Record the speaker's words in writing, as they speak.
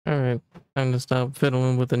Time to stop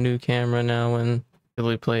fiddling with a new camera now and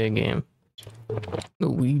really play a game.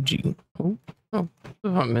 Luigi. Oh,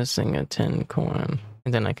 I'm missing a 10 coin.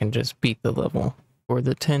 And then I can just beat the level for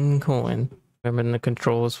the 10 coin. Remember the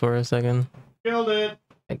controls for a second? Killed it.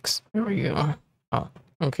 Thanks. There we go. Oh,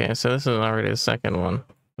 okay, so this is already the second one.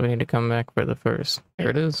 We need to come back for the first. Here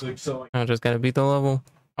it is. I just gotta beat the level.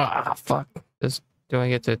 Ah, fuck. Do I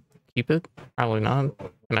get to keep it? Probably not.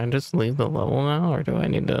 Can I just leave the level now, or do I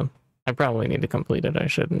need to? I probably need to complete it. I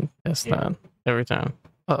shouldn't test that every time.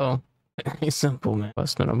 Uh-oh. Very simple, man.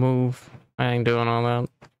 Busting a move. I ain't doing all that.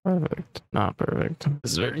 Perfect. Not perfect.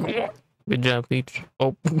 This is very good job, Peach.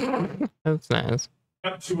 Oh, that's nice.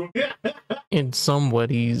 It's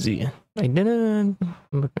somewhat easy. I didn't.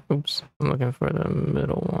 Oops. I'm looking for the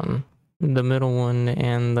middle one. The middle one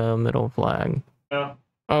and the middle flag. Yeah.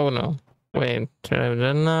 Oh no. Wait, should I have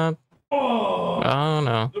done that? Oh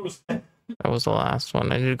no. That was the last one.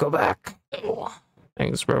 I need to go back. Oh.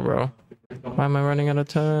 Thanks, bro. Why am I running out of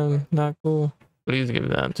time? Not cool. Please give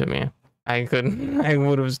that to me. I couldn't. I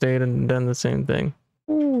would have stayed and done the same thing.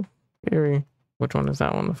 Ooh, scary. Which one is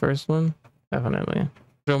that one? The first one? Definitely.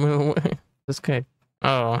 Show me the way. This guy.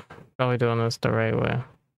 Oh, probably doing this the right way.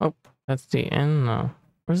 Oh, that's the end though.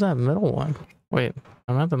 Where's that middle one? Wait,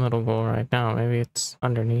 I'm at the middle goal right now. Maybe it's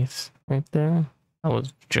underneath right there. That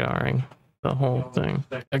was jarring. The whole thing.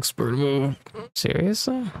 Expert move.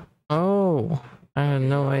 Seriously? Oh, I had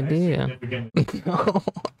no idea. No.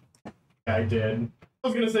 I did. I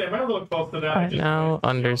was gonna say, if I look close to that, I now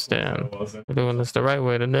understand. We're doing this the right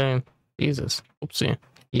way today. Jesus. Oopsie.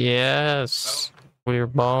 Yes. We're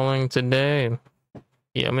balling today.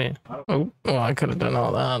 Yummy. Oh, I could have done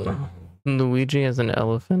all that. Luigi as an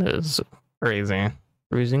elephant is crazy.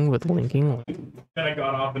 Cruising with linking. Then I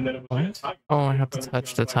got off and then it was. What? Oh, I have to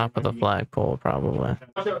touch the top of the flagpole, probably.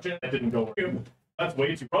 That didn't go. That's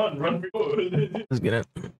way too run for good. Let's get it.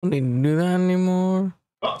 I don't need to do that anymore.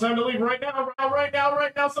 Oh, time to leave right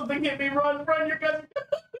now. Something hit me. Run, you guys.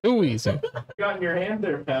 Too easy. Got in your hand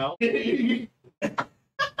there, pal. A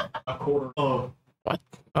quarter. Oh. What?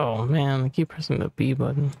 Oh man, I keep pressing the B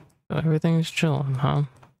button. So everything's chilling, huh?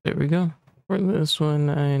 There we go. For this one,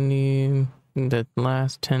 I need the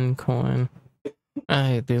last 10 coin. I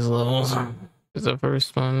hate these levels. It's the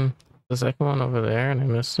first one, the second one over there, and I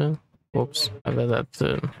missed it. Whoops, I bet that's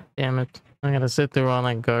it. Damn it. I gotta sit through all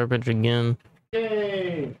that garbage again.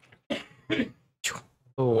 Yay!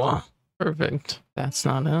 Oh, perfect. That's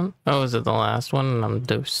not it. Oh, is it the last one? And I'm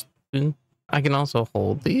dosed. I can also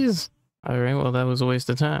hold these. Alright, well, that was a waste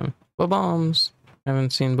of time. Bob-ombs.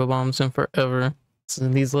 Haven't seen Bob-ombs in forever. So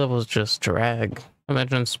these levels just drag.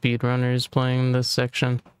 Imagine speedrunners playing this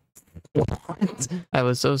section. What? I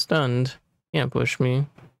was so stunned. Can't push me.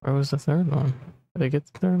 Where was the third one? Did I get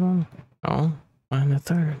the third one? Oh, find the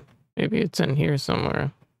third. Maybe it's in here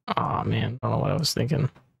somewhere. Aw, man. I don't know what I was thinking.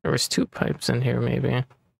 There was 2 pipes in here, maybe.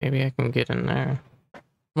 Maybe I can get in there.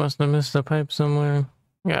 Must have missed a pipe somewhere.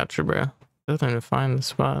 Gotcha, bro. Still trying to find the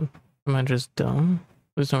spot. Am I just dumb?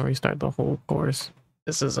 Please don't restart the whole course.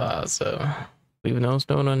 This is awesome. Leave no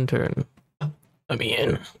stone unturned. Let me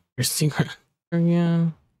in. Your secret.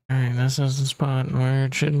 Again. Alright, this is the spot where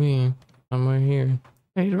it should be. Somewhere here.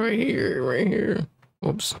 Hey, right here.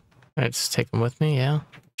 Oops. Can I just take them with me? Yeah.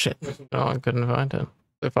 Shit. No, I couldn't find it.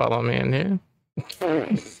 They follow me in here.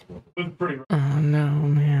 Oh no,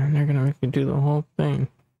 man. They're gonna make me do the whole thing.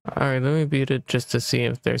 Alright, let me beat it just to see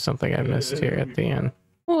if there's something I missed here at the end.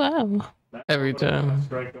 Wow. Every time.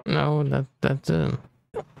 No, that's it.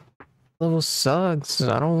 Level sucks.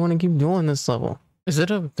 I don't want to keep doing this level. Is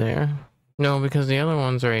it up there? No, because the other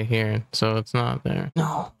one's right here, so it's not there.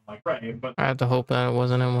 No. I had to hope that it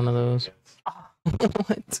wasn't in one of those.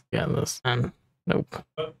 What? Yeah, this. Nope.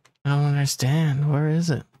 I don't understand. Where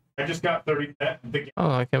is it? I just got 30.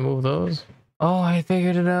 Oh, I can move those. Oh, I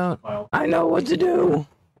figured it out. I know what to do.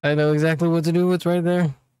 I know exactly what to do. It's right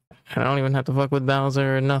there. I don't even have to fuck with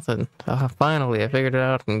Bowser or nothing. Finally, I figured it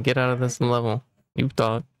out and get out of this level. You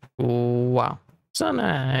thought. Wow. So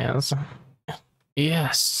nice.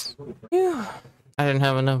 Yes. Yeah. I didn't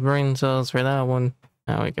have enough brain cells for that one.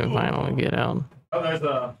 Now we can finally get out. Oh, there's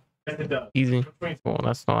a... Easy. Well,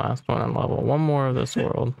 that's the last one on level. One more of this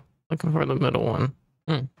world. Looking for the middle one.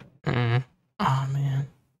 Oh, man.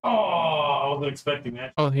 Oh, I wasn't expecting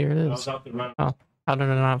that. Oh, here it is. Oh, how did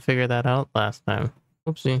I not figure that out last time?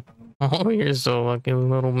 Oopsie. Oh, you're so lucky,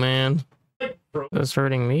 little man. Is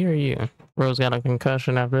hurting me or you? Rose got a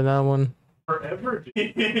concussion after that one. Forever.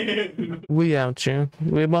 We out you.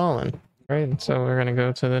 We ballin'. Right, so we're gonna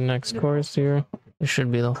go to the next course here. This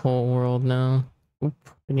should be the whole world now. Oop,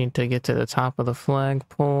 We need to get to the top of the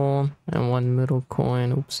flagpole and one middle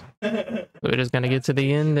coin. Oops. So we're just gonna get to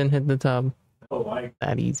the end and hit the top. Oh, I.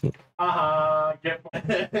 That easy. Get.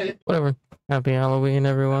 Whatever. Happy Halloween,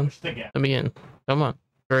 everyone. Stick out. Let me in. Come on.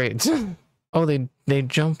 Great. Oh, they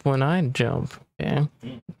jump when I jump. Yeah.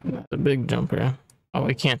 That's a big jumper. Oh,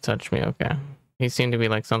 he can't touch me. Okay. He seemed to be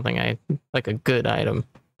like something like a good item.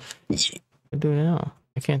 What do I do now?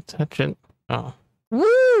 I can't touch it. Oh. Woo!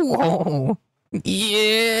 Oh.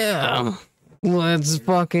 Yeah. Let's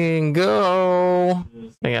fucking go.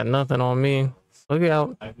 They got nothing on me. Look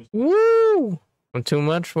out. Woo! I'm too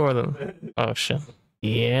much for them. Oh shit.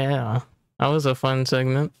 Yeah. That was a fun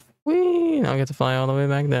segment. Whee! Now I get to fly all the way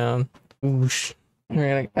back down. Whoosh.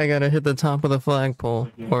 Alright, I gotta hit the top of the flagpole,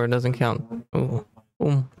 or it doesn't count. Ooh.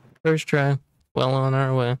 Boom. First try. Well on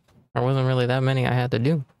our way. There wasn't really that many I had to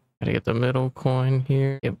do. Gotta get the middle coin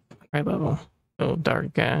here. Yep. Right level. Oh,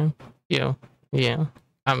 dark guy. Yo. Yeah.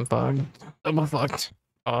 I'm fucked. I'm fucked.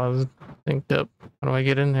 Paused. Synced up. How do I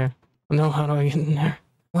get in there? No, how do I get in there?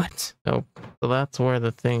 What? Nope. So that's where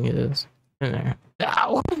the thing is. In there.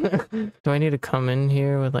 Ow! Do I need to come in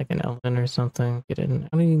here with like an elephant or something? Get in.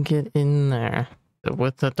 How do you get in there?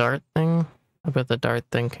 With the dart thing? I bet the dart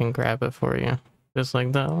thing can grab it for you. Just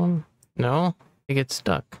like that one? No? You get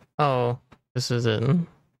stuck. Oh, this is it.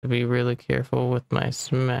 To be really careful with my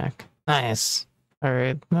smack. Nice.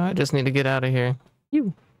 Alright, now I just need to get out of here.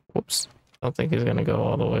 You. Whoops. I don't think he's gonna go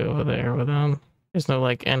all the way over there without. There's no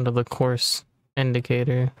like end of the course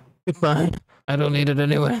indicator. Goodbye. I don't need it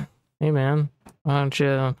anyway. Hey man, why don't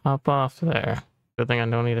you hop off there? Good thing I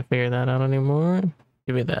don't need to figure that out anymore.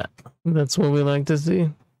 Give me that. That's what we like to see.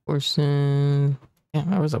 Person. Yeah,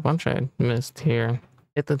 there was a bunch I missed here.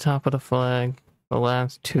 Hit the top of the flag. The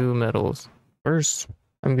last 2 medals. First,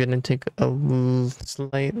 I'm gonna take a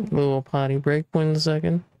slight little potty break 1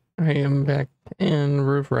 second. I am back and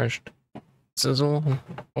refreshed. Sizzle.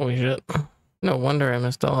 Holy shit. No wonder I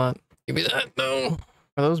missed a lot. Give me that. No.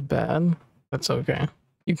 Are those bad? That's okay.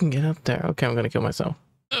 You can get up there. Okay, I'm gonna kill myself.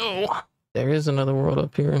 Oh, there is another world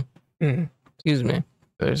up here. Excuse me.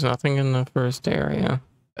 There's nothing in the first area.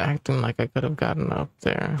 Acting like I could have gotten up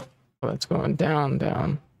there. Oh, it's going down,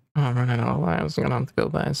 down. Oh, I'm running out of lives. I'm gonna have to go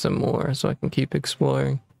buy some more so I can keep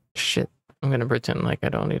exploring. Shit. I'm gonna pretend like I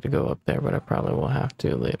don't need to go up there, but I probably will have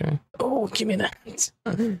to later. Oh, give me that.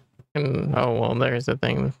 And, oh, well, there's the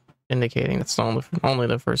thing indicating it's only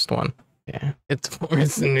the first one. Yeah, it's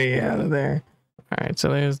forcing me out of there. Alright, so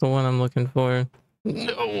there's the one I'm looking for.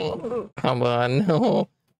 No! Come on, no.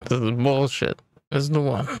 This is bullshit. This is the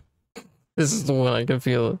one. This is the one. I can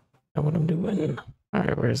feel it. Know what I'm doing.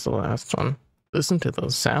 Alright, where's the last one? Listen to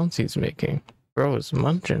those sounds he's making. Bro is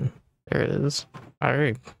munching. There it is.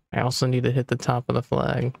 Alright. I also need to hit the top of the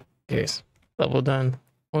flag. Yes. Level done.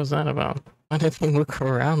 What was that about? Why did he look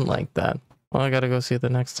around like that? Well, I gotta go see the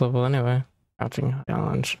next level anyway. Crouching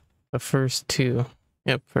challenge. The first 2.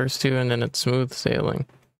 Yep, first 2 and then it's smooth sailing.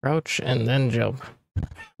 Crouch and then jump.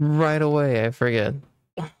 Right away, I forget.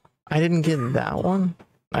 I didn't get that one?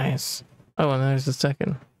 Nice. Oh, and there's the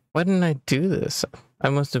second. Why didn't I do this? I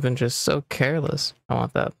must have been just so careless. I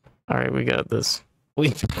want that. Alright, we got this.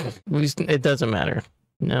 It doesn't matter.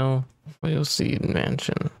 No. We'll see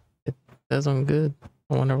mansion. It says I'm good.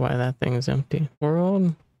 I wonder why that thing's empty.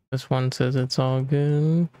 World? This one says it's all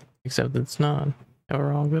good. Except it's not. Yeah,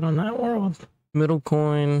 we're all good on that world. Middle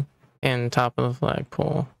coin and top of the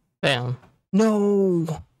flagpole. Damn.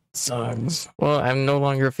 No! Sucks. Well, I'm no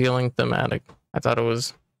longer feeling thematic. I thought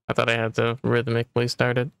I had to rhythmically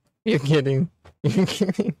start it. You're kidding. You're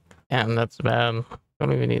kidding. Damn, that's bad.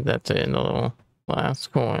 Don't even need that to end the little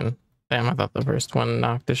last coin. Damn, I thought the first one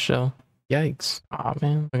knocked the shell. Yikes. Aw,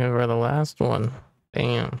 man. Looking for the last one.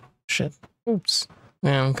 Damn. Shit. Oops.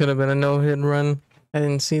 Damn, could have been a no-hit run. I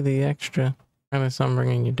didn't see the extra. Unless I'm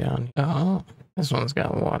bringing you down. Oh, this one's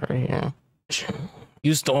got water here.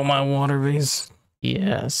 You stole my water base.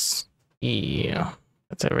 Yes. Yeah.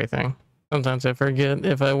 That's everything. Sometimes I forget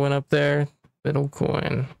if I went up there. Middle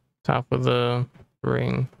coin. Top of the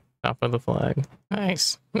ring. Top of the flag.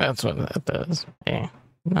 Nice. That's what that does. Hey,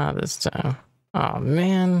 not this time. Oh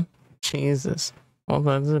man. Jesus. Well,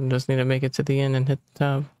 that's it. Just need to make it to the end and hit the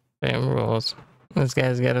top. Same rules. This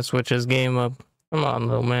guy's gotta switch his game up. Come on,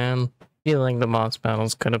 little man. I feel like the boss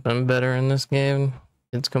battles could have been better in this game.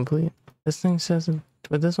 It's complete. This thing says it,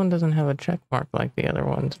 but this one doesn't have a check mark like the other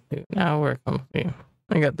ones do. Now we're complete.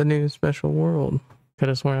 I got the new special world. Could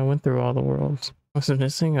have sworn I went through all the worlds. Was it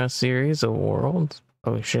missing a series of worlds?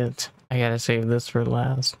 Oh shit. I gotta save this for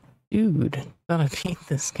last. Dude, thought I beat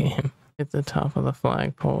this game. Hit the top of the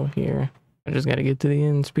flagpole here. I just gotta get to the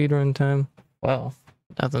end, speedrun time. Well,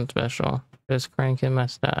 nothing special. Just cranking my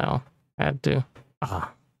style. Had to.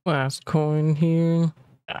 Ah, last coin here.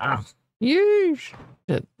 Ah, yeesh.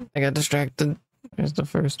 Shit, I got distracted. There's the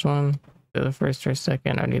first one. The first or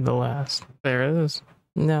second. I need the last. There it is.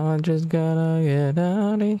 Now I just gotta get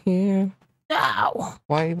out of here. Ow!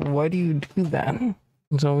 Why do you do that? I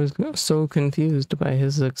was always so confused by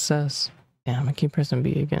his success. Damn, I keep pressing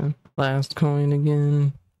B again. Last coin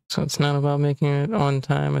again. So it's not about making it on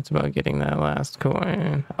time, it's about getting that last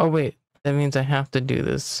coin. Oh wait, that means I have to do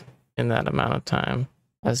this in that amount of time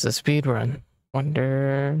as a speed run.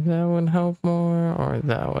 Wonder if that would help more or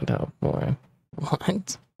that would help more.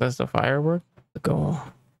 What? That's the firework? The goal.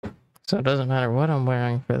 So it doesn't matter what I'm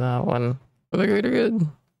wearing for that one. For the greater good.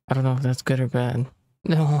 I don't know if that's good or bad.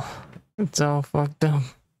 No, it's all fucked up.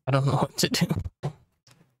 I don't know what to do.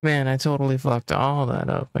 Man, I totally fucked all that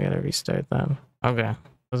up. I gotta restart that. Okay.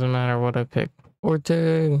 Doesn't matter what I pick.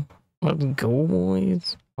 Forte. Let's go,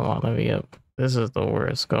 boys. I wanna be up. This is the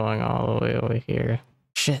worst, going all the way over here.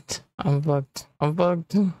 Shit. I'm fucked. I'm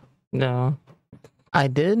fucked. No. I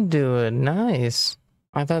did do it. Nice.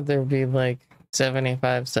 I thought there'd be like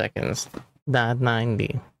 75 seconds, not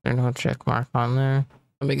 90. There's no check mark on there.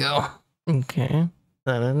 Let me go. Okay.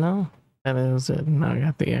 That is no. That is it. Now I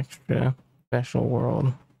got the extra special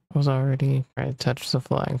world. I was already trying to touch the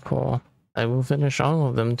flagpole. I will finish all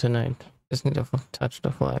of them tonight. Just need to touch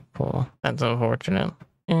the flagpole. That's unfortunate.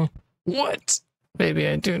 What? Maybe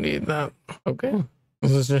I do need that. Okay.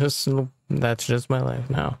 This is just, that's just my life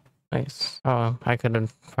now. Nice. Oh, I could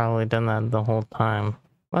have probably done that the whole time.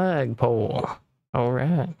 Flagpole.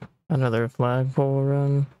 Alright. Another flagpole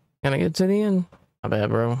run. Can I get to the end? Not bad,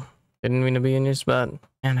 bro. Didn't mean to be in your spot.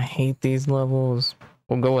 And I hate these levels.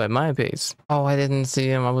 We'll go at my pace. Oh, I didn't see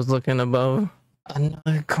him. I was looking above.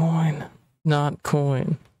 Another coin. Not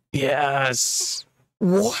coin. Yes.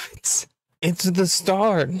 What? It's the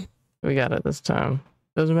start. We got it this time.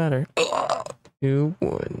 Doesn't matter. You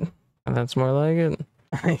would. And that's more like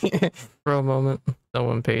it. For a moment.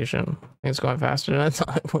 So impatient. It's going faster than I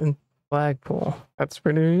thought it would. Flagpole. That's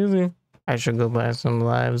pretty easy. I should go buy some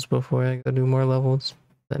lives before I go do more levels.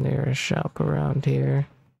 The nearest shop around here.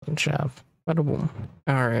 Shop. Bada boom.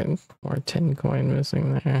 Alright. More 10 coin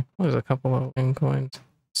missing there. There's a couple of 10 coins.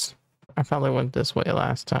 I probably went this way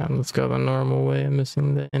last time. Let's go the normal way. I'm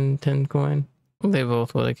missing the N10 coin. They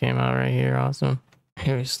both would have came out right here. Awesome.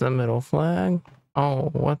 Here's the middle flag. Oh,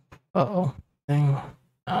 what? Uh-oh. Dang.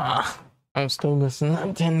 I'm still missing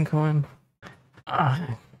that 10 coin.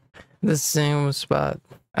 The same spot.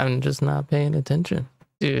 I'm just not paying attention.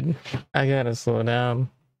 Dude, I gotta slow down.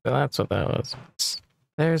 That's what that was.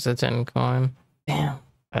 There's a 10 coin. Damn.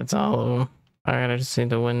 That's all of them. Alright, I just need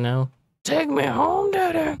to win now. Take me home,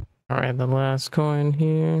 daddy. Alright, the last coin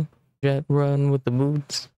here. Jet run with the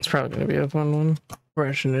boots. It's probably gonna be a fun one.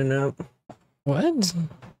 Freshening up. What?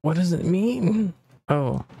 What does it mean?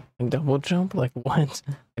 Oh, a double jump? Like what?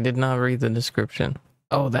 I did not read the description.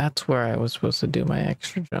 Oh, that's where I was supposed to do my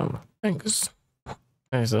extra jump. Thanks.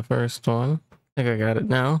 There's the first one. I think I got it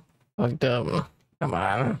now. Fucked up. Come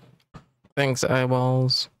on. Thanks,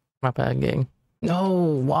 eyeballs. My bad, gang. No,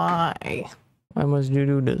 why? Why must you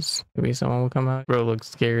do this? Maybe someone will come out. Bro looks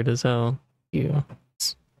scared as hell. You.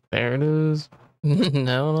 There it is.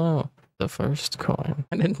 No. The first coin.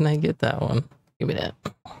 Why didn't I get that one? Give me that.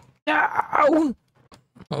 Ow!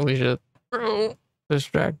 Holy shit. Bro.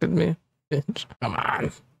 Distracted me. Bitch. Come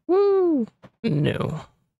on. Woo! No.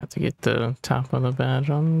 Have to get the top of the badge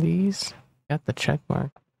on these. Got the check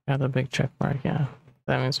mark. Got a big check mark, yeah.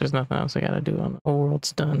 That means there's nothing else I gotta do on the whole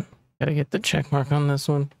world's done. Gotta get the check mark on this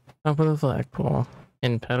one. Top of the flagpole.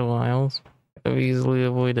 In pedal aisles. I've easily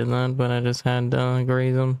avoided that, but I just had to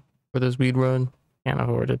graze them for the speed run. Can't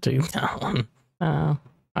afford to do that one.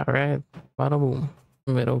 Alright. Bada boom.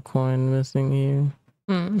 Middle coin missing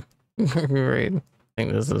here. Great. I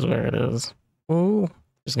think this is where it is. Oh,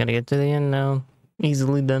 just gotta get to the end now.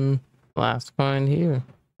 Easily done. Last coin here.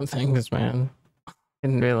 Thanks, man.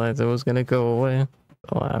 Didn't realize it was gonna go away.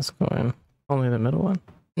 The last coin. Only the middle one.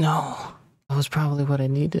 No. That was probably what I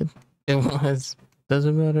needed. It was.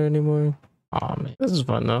 Doesn't matter anymore. Aw, man. This is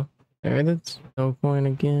fun, though. There it is. No coin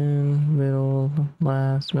again. Middle.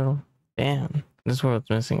 Last. Middle. Damn. This world's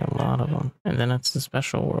missing a lot of them. And then it's the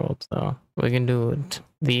special world, though. We can do it.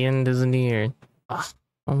 The end is near. What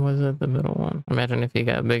was it? The middle one. Imagine if he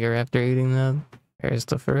got bigger after eating that. There's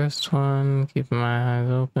the first one. Keeping my eyes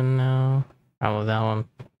open now. How was that one?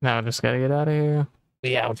 Now I just gotta get out of here.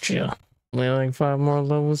 We out here. Only like 5 more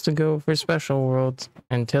levels to go for special worlds.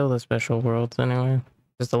 Until the special worlds, anyway.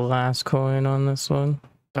 Just the last coin on this one.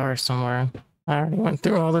 Star somewhere. I already went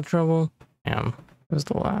through all the trouble. Damn. It was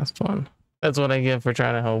the last one. That's what I get for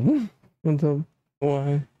trying to help. What's up?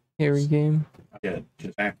 Why? Harry game? Yeah,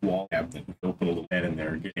 just back wall cabinet, open a little head in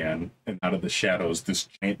there again, and out of the shadows, this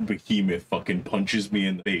giant behemoth fucking punches me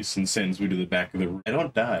in the face and sends me to the back of the room. I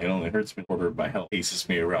don't die, it only hurts me a quarter of my health, paces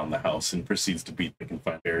me around the house, and proceeds to beat the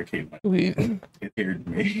confined barricade. It scared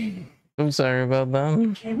me. I'm sorry about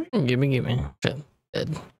that. Gimme. Shit.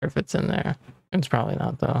 Dead. If it's in there. It's probably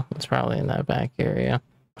not though. It's probably in that back area.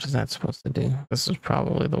 What is that supposed to do? This is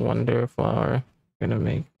probably the wonder flower gonna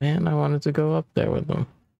make. Man, I wanted to go up there with them.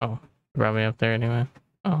 Oh, probably up there anyway.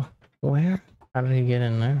 Oh, where? How did he get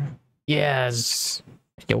in there? Yes!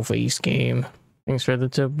 Yo, face game. Thanks for the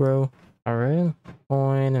tip, bro. Alright.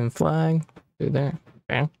 Coin and flag. Through there.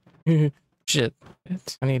 Okay. Shit.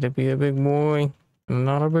 I need to be a big boy. I'm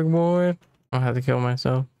not a big boy. I'll have to kill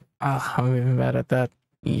myself. Ah, I'm even bad at that.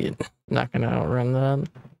 Yeah, not gonna outrun that.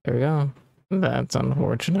 There we go. That's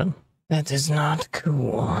unfortunate. That is not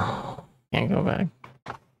cool. Can't go back.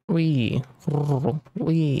 Wee. There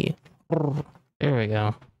we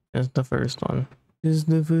go. There's the first one. This is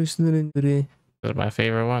the first one. This is my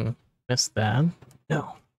favorite one. Missed that.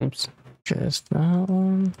 No. Oops. Just that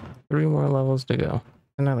one. 3 more levels to go.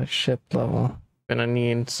 Another ship level. Gonna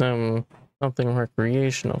need something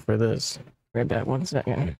recreational for this. Grab that 1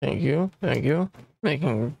 second. Thank you.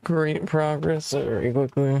 Making great progress very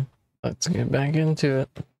quickly. Let's get back into it.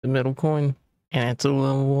 The middle coin. And it's a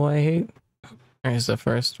level I hate. There's the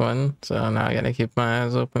first one. So now I gotta keep my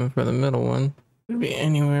eyes open for the middle one. Could be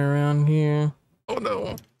anywhere around here. Oh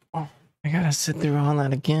no. Oh, I gotta sit through all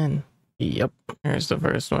that again. Yep. Here's the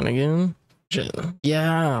first one again. Shit.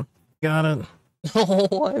 Yeah. Got it.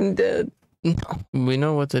 Oh, I'm dead. No. We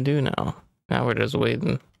know what to do now. Now we're just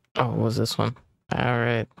waiting. Oh, what was this one?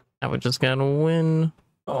 Alright. Now we just gotta win.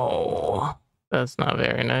 Oh, that's not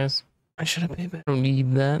very nice. I should have paid back. I don't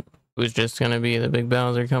need that. It was just gonna be the big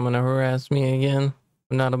Bowser coming to harass me again.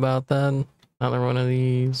 I'm not about that. Another one of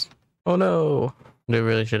these. Oh no. They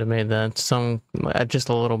really should have made that just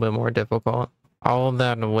a little bit more difficult. All of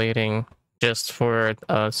that waiting just for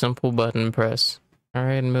a simple button press.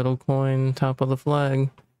 Alright, middle coin, top of the flag.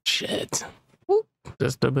 Shit. Whoop.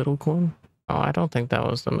 Just the middle coin. Oh, I don't think that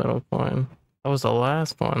was the middle coin. That was the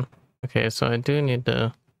last one. Okay, so I do need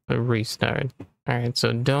to restart. Alright,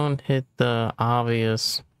 so don't hit the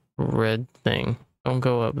obvious red thing. Don't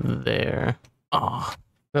go up there. Oh,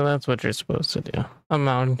 so that's what you're supposed to do. I'm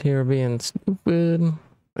out here being stupid.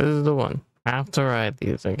 This is the one. I have to ride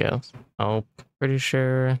these, I guess. Oh, pretty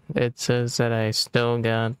sure it says that I still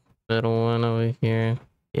got middle one over here.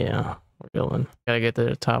 Yeah, we're going. Gotta get to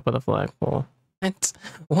the top of the flagpole.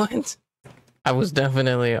 What? I was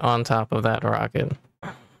definitely on top of that rocket.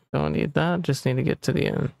 Don't need that, just need to get to the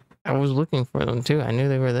end. I was looking for them too, I knew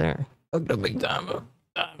they were there. Look the big time.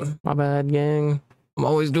 My bad, gang. I'm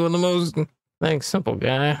always doing the most. Thanks, simple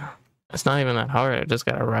guy. It's not even that hard, I just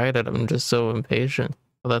gotta ride it. I'm just so impatient.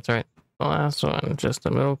 Oh, that's right. The last one, just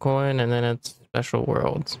a middle coin, and then it's special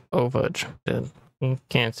worlds. Oh, fudge. You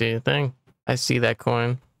can't see a thing. I see that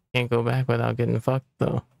coin. Can't go back without getting fucked,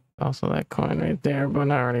 though. Also that coin right there,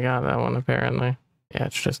 but I already got that one, apparently. Yeah,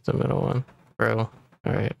 it's just the middle one. Bro.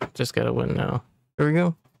 Alright, just gotta win now. Here we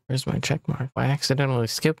go. Where's my check mark? I accidentally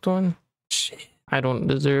skipped one? Shit. I don't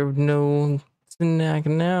deserve no snack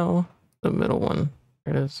now. The middle one.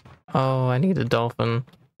 There it is. Oh, I need a dolphin.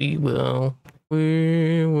 We will.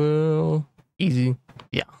 Easy.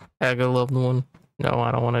 Yeah. I got a loved one. No,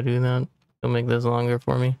 I don't want to do that. It'll make this longer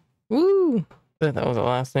for me. Woo! That was the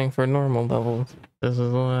last thing for normal levels. This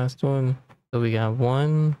is the last one. So we got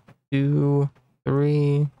 1, 2,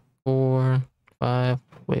 3, 4, 5.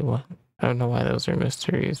 Wait, what? I don't know why those are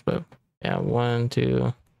mysteries, but yeah, 1,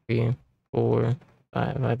 2, 3, 4,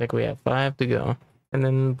 5. I think we have 5 to go. And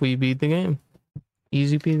then we beat the game.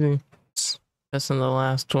 Easy peasy. That's in the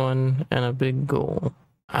last one and a big goal.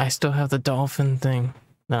 I still have the dolphin thing.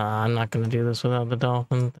 Nah, I'm not gonna do this without the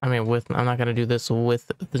dolphin. I'm not gonna do this with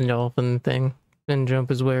the dolphin thing. Spin jump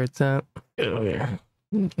is where it's at. Get over here.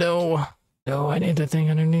 No, I need the thing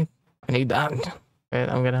underneath. I need that. Right,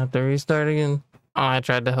 I'm gonna have to restart again. Oh, I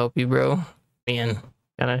tried to help you, bro. Man,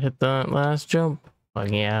 gotta hit the last jump. Oh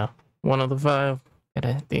yeah, 1 of the 5.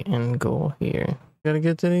 Gotta hit the end goal here. Gotta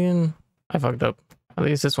get to the end. I fucked up. At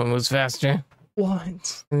least this one moves faster.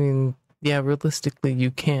 What? I mean, yeah, realistically, you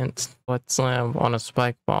can't butt slam on a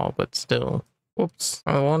spike ball, but still. Whoops.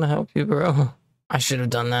 I want to help you, bro. I should have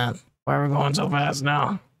done that. Why are we going so fast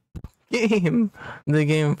now? Game. The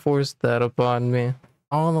game forced that upon me.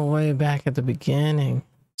 All the way back at the beginning.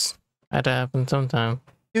 Had to happen sometime.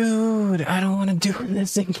 Dude, I don't want to do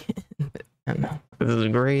this again. This is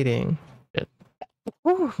grating.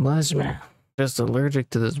 Whew, bless me. Just allergic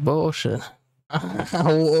to this bullshit.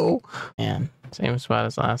 Whoa. Man, same spot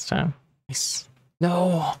as last time. Nice.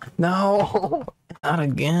 No, no, not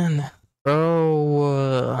again.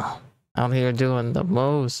 Bro, out here doing the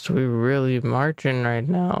most. We really marching right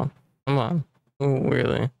now. Come on. Ooh,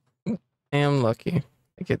 really. I am lucky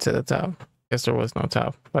to get to the top. Guess there was no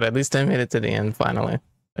top, but at least I made it to the end finally.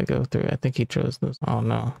 I go through. I think he chose this. Oh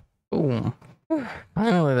no. Boom.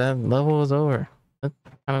 Finally, that level is over. That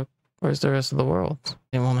kind of, where's the rest of the world?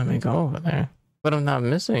 They won't let me go over there. But I'm not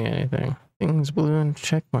missing anything. Things blue and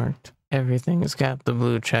check marked. Everything's got the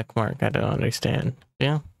blue check mark. I don't understand.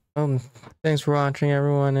 Yeah. Thanks for watching,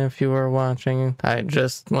 everyone. If you were watching, I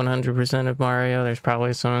just 100% of Mario. There's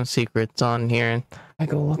probably some secrets on here. I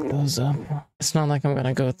go look those up. It's not like I'm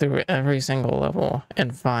gonna go through every single level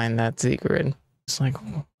and find that secret. It's like,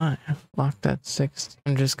 why? Locked at 6.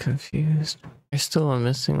 I'm just confused. There's still a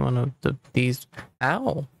missing one of these.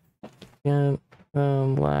 Ow! Yeah, the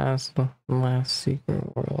last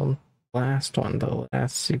secret world. Last one, the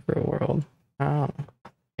last secret world. Oh.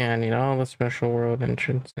 Yeah, I need all the special world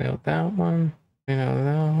entrance. I know that one. I know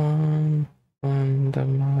that one. The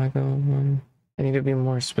Mago one. I need to be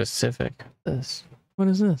more specific. This. What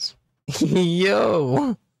is this?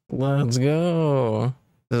 Yo! Let's go.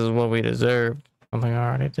 This is what we deserved. Something I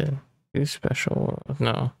already did. Do special world.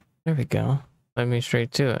 No. There we go. Let me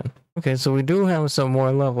straight to it. Okay, so we do have some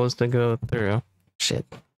more levels to go through. Shit.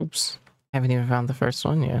 Oops. Haven't even found the first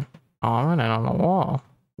one yet. Oh, I'm running on the wall.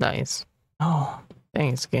 Nice. Oh,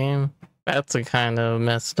 thanks, game. That's a kind of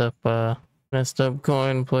messed up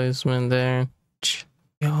coin placement there.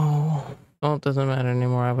 Yo. Oh, it doesn't matter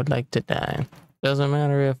anymore. I would like to die. Doesn't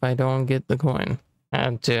matter if I don't get the coin.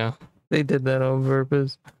 Had to. They did that on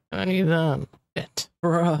purpose. I need that. Shit.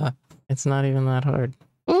 Bruh. It's not even that hard.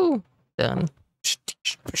 Ooh. Done.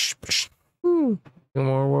 Ooh. 2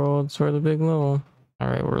 more worlds for the big level.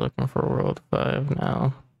 Alright, we're looking for world 5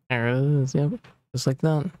 now. There it is, yep. Just like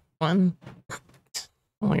that. 1.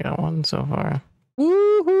 Only got 1 so far.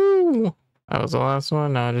 Woohoo! That was the last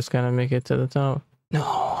one. Now I just gotta make it to the top.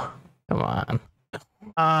 No. Come on.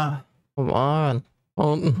 Come on.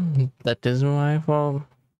 Oh, that isn't my fault.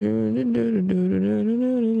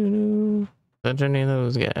 Touch any of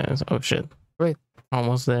those guys. Oh shit. Wait.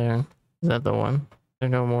 Almost there. Is that the one? There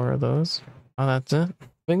are no more of those. Oh, that's it.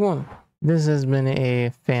 Big one. This has been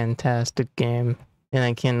a fantastic game, and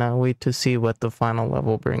I cannot wait to see what the final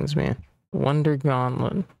level brings me. Wonder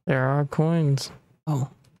Gauntlet. There are coins. Oh.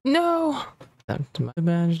 No! That's my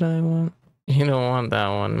badge that I want. You don't want that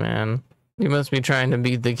one, man. You must be trying to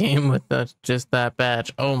beat the game with just that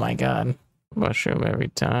badge. Oh my god. Mushroom every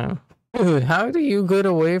time. Dude, how do you get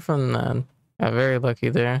away from that? Got very lucky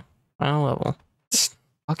there. Final level.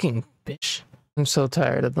 Fucking bitch. I'm so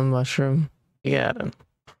tired of the mushroom. You got it.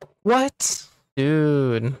 What?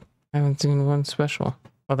 Dude. I haven't seen one special.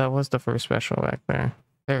 Oh, that was the first special back there.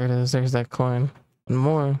 There it is. There's that coin. One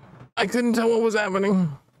more. I couldn't tell what was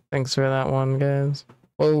happening. Thanks for that one, guys.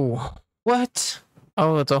 Whoa. What?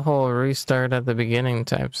 Oh, it's a whole restart at the beginning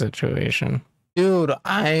type situation. Dude,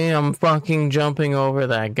 I am fucking jumping over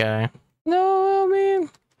that guy. No, man.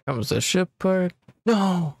 Comes the ship part.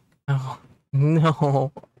 No. No.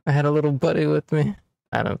 No. I had a little buddy with me.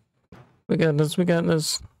 We got this. We got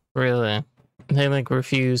this. Really? They like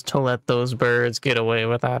refuse to let those birds get away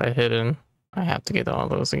without a hidden. I have to get all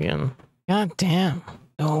those again. God damn.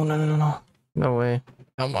 No, no, no, no, no. No way.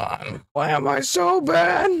 Come on. Why am I so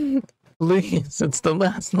bad? Please, it's the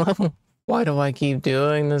last level. Why do I keep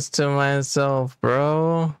doing this to myself,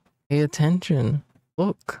 bro? Pay attention.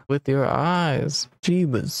 Look with your eyes.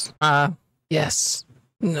 Jeebus. Yes.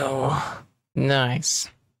 No. Nice.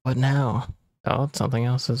 What now? Oh, something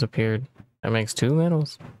else has appeared. That makes 2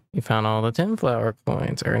 medals. You found all the 10 flower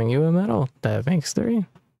coins, earning you a medal. That makes 3.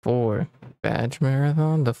 4. Badge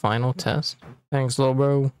marathon, the final test. Thanks, little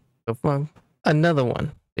bro. The fuck? Another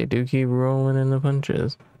one. They do keep rolling in the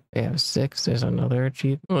punches. They have 6. There's another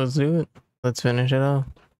achievement. Let's do it. Let's finish it off.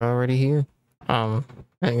 We're already here. Hang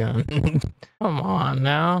on. Come on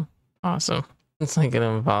now. Awesome. It's like an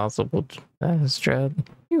impossible strat.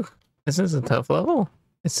 Phew. This is a tough level.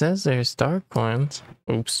 It says there's star coins.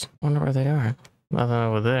 Oops. Wonder where they are. Nothing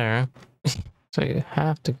over there. So you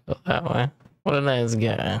have to go that way. What a nice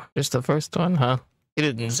guy. Just the first one, huh? He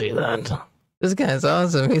didn't see that. This guy's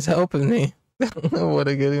awesome. He's helping me. What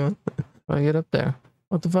a good one. How do I get up there?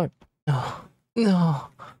 What the fuck? No. No.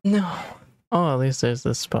 No. Oh, at least there's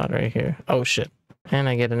this spot right here. Oh shit. And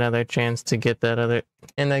I get another chance to get that other...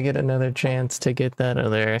 And I get another chance to get that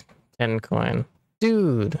other 10 coin.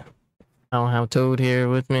 Dude. I don't have Toad here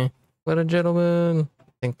with me. What a gentleman.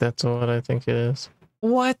 I think that's what I think it is.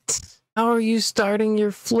 What? How are you starting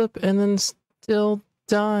your flip and then still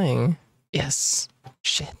dying. Yes.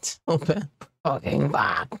 Shit. Open. Fucking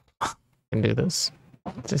back. Can do this.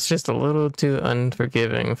 It's just a little too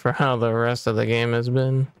unforgiving for how the rest of the game has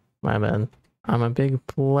been. My bad. I'm a big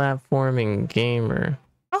platforming gamer.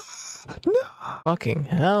 No. Fucking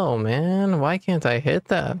hell, man. Why can't I hit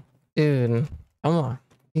that? Dude, come on.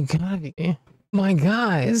 You gotta be. My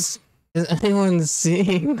guys. Is anyone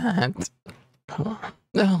seeing that? Come on.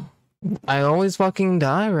 No. I always fucking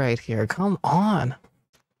die right here. Come on.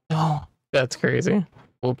 No. That's crazy.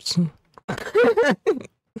 Whoops.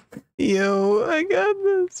 Yo, I got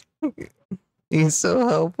this. He's so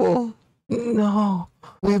helpful. No.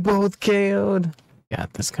 We both KO'd.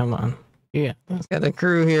 Got this. Come on. Yeah. Got a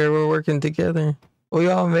crew here. We're working together. We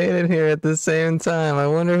all made it here at the same time. I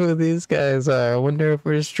wonder who these guys are. I wonder if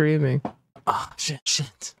we're streaming. Oh,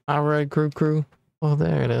 shit. All right, crew. Oh,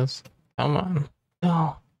 there it is. Come on.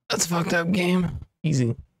 No. That's a fucked up game.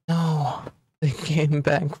 Easy. No. They came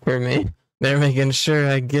back for me. They're making sure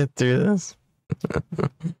I get through this. No.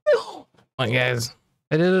 Come on, guys.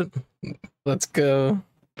 I did it. Let's go.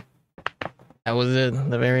 That was it.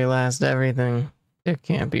 The very last everything. There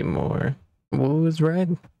can't be more. What was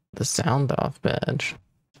red? The sound off badge.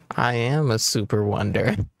 I am a super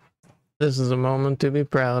wonder. This is a moment to be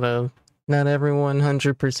proud of. Not everyone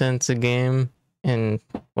 100%'s a game. And,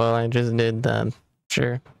 well, I just did that.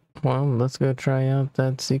 Sure. Well, let's go try out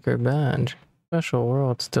that secret badge. Special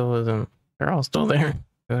World still isn't. They're all still there.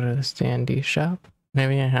 Go to the standee shop.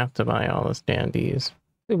 Maybe I have to buy all the standees.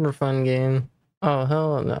 Super fun game. Oh,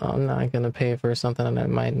 hell no. I'm not gonna pay for something that I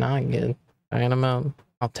might not get. Iron them out.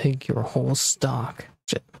 I'll take your whole stock.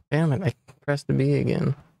 Shit. Damn it. I pressed the B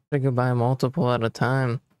again. I could buy multiple at a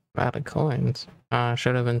time. Out of coins. I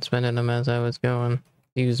should have been spending them as I was going.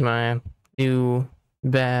 Use my new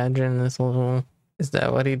badge in this little... Is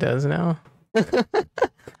that what he does now?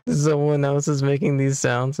 Someone else is making these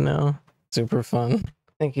sounds now. Super fun.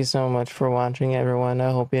 Thank you so much for watching, everyone.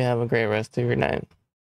 I hope you have a great rest of your night.